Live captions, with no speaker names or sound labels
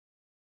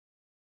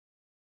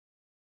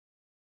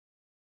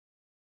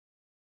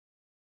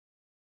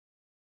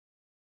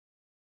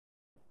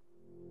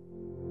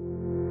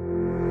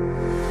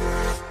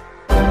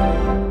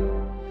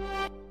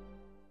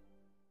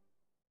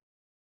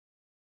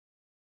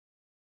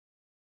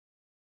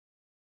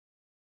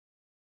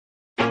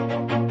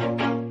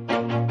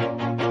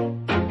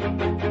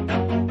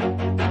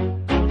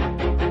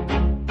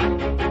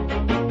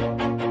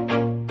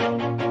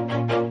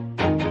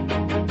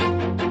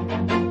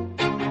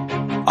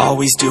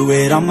Always do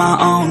it on my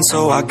own,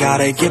 so I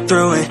gotta get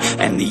through it.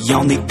 And the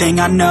only thing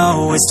I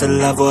know is to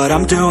love what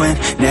I'm doing.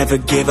 Never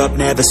give up,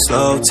 never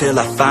slow, till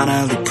I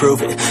finally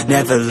prove it.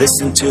 Never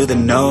listen to the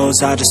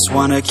no's, I just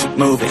wanna keep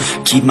moving.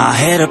 Keep my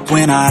head up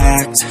when I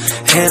act,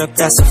 head up,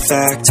 that's a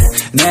fact.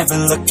 Never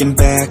looking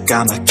back,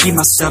 I'ma keep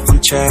myself on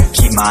track.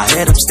 Keep my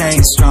head up,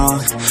 staying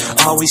strong,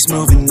 always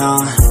moving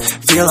on.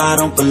 Feel I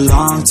don't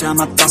belong, tell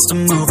my thoughts to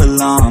move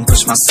along.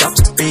 Push myself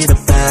to be the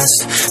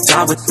best,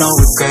 die with no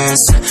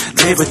regrets.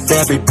 Live with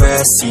every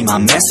breath, see my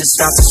message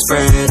start to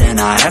spread. And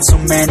I had so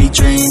many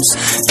dreams,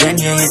 then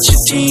you hit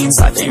your teens.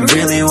 Life ain't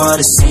really what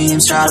it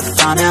seems, try to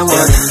find out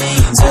what it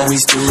means.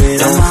 Always do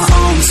it on my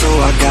own, so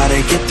I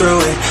gotta get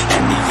through it.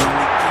 And the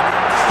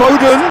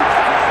FODEN!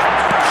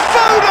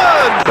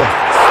 Goal!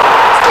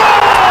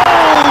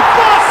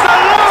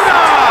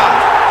 Barcelona!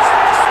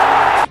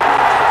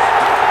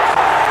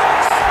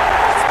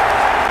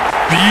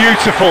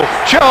 Beautiful,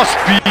 just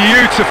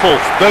beautiful.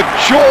 The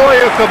joy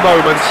of the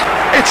moment.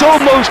 It's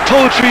almost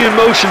poetry in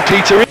motion,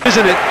 Peter,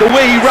 isn't it? The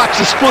way he wraps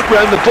his foot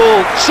round the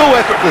ball so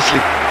effortlessly.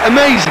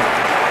 Amazing.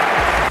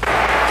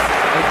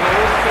 The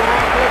goal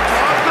scorer for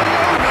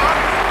Barcelona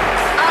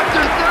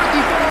after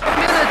 34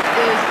 minutes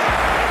is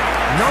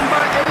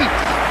number 8,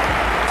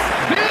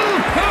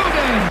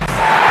 FODEN.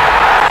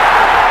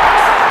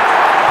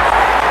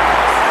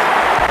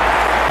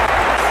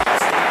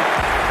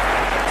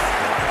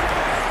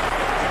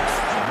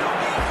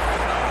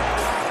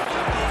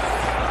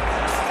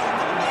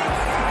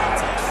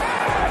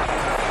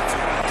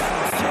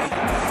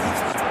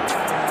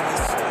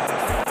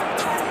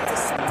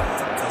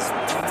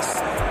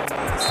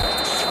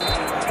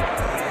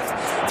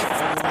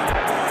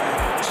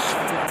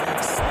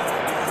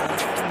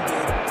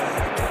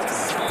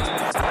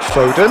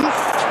 FODEN.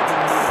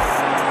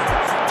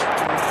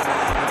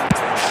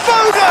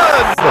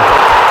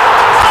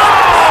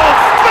 Oh,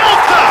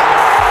 belter!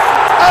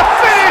 A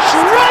finish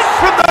right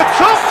from the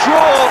top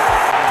draw.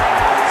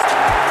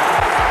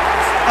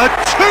 A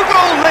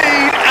 2-goal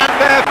lead and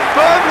they're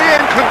firmly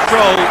in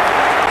control.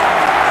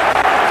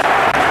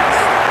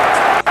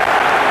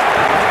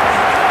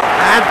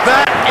 And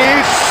that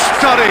is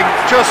stunning,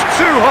 just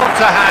too hot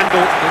to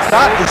handle.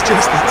 That was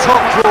just the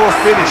top drawer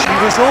finish. He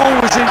was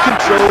always in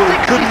control, he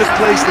couldn't have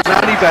placed it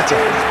any better.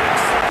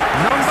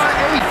 Number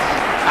 8.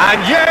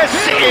 And yes,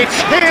 it's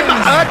him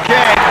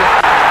again.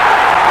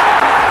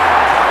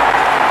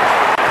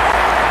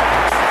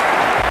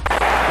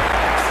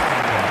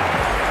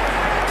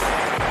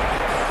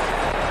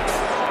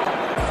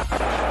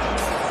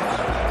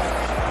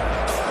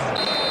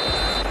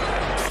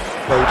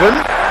 FODEN.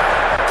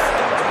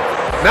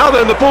 Now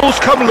then, the ball's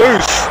come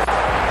loose.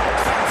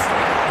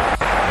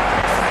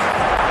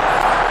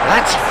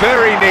 That's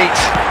very neat.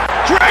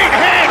 Great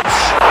hits!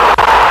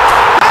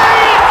 They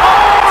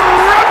are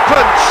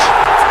rampant!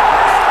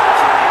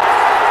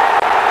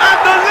 And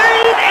the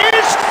lead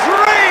is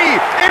 3!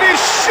 It is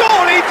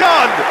surely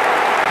done!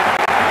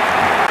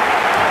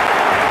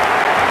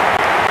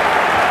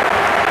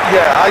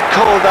 Yeah, I'd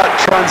call that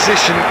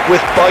transition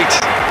with bite.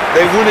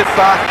 They won it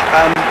back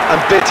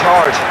and bit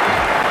hard.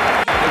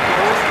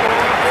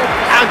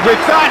 And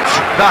with that,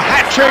 the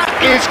hat-trick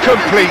is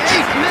complete.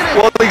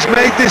 Well, he's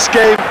made this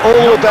game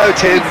all about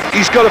him.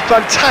 He's got a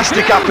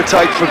fantastic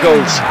appetite for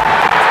goals.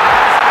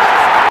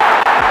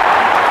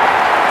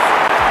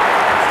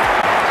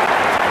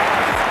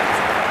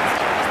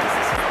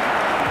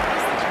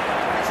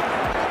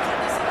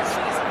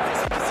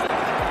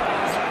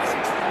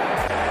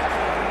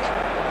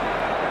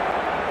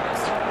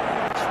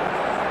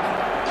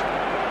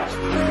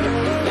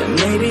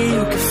 maybe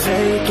you can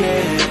fake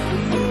it,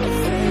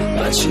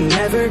 but you're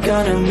never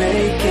gonna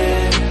make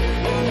it.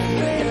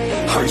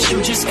 Aren't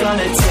you just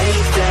gonna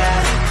take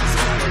that?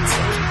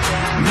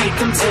 Make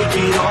them take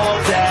it all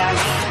back.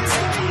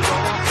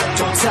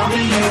 Don't tell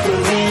me you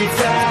believe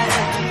that.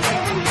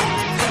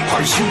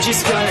 Are you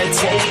just gonna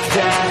take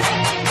that?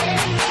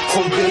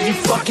 Or will you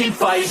fucking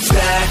fight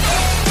back?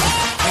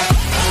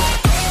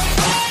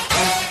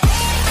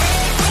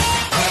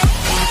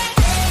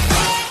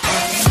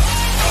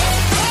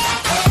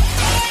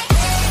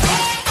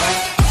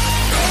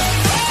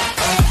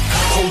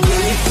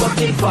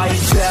 Fucking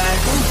fight back.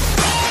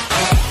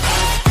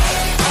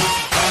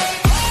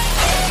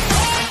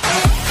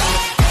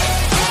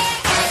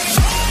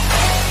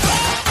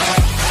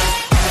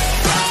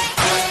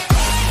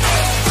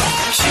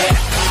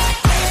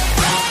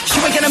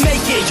 You ain't gonna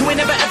make it, you ain't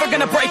never ever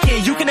gonna break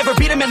it. You can never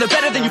beat them and they're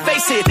better than you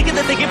face it. Thinking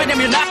that they give a damn,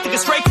 you're not thinking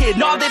straight, kid.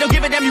 No, they don't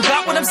give a damn, you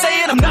got what I'm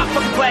saying? I'm not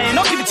fucking playing,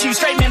 I'll give it to you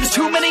straight, man. There's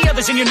too many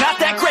others and you're not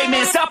that great,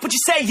 man. Stop what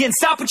you're saying,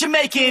 stop what you're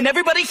making.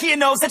 Everybody here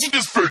knows that you just fake.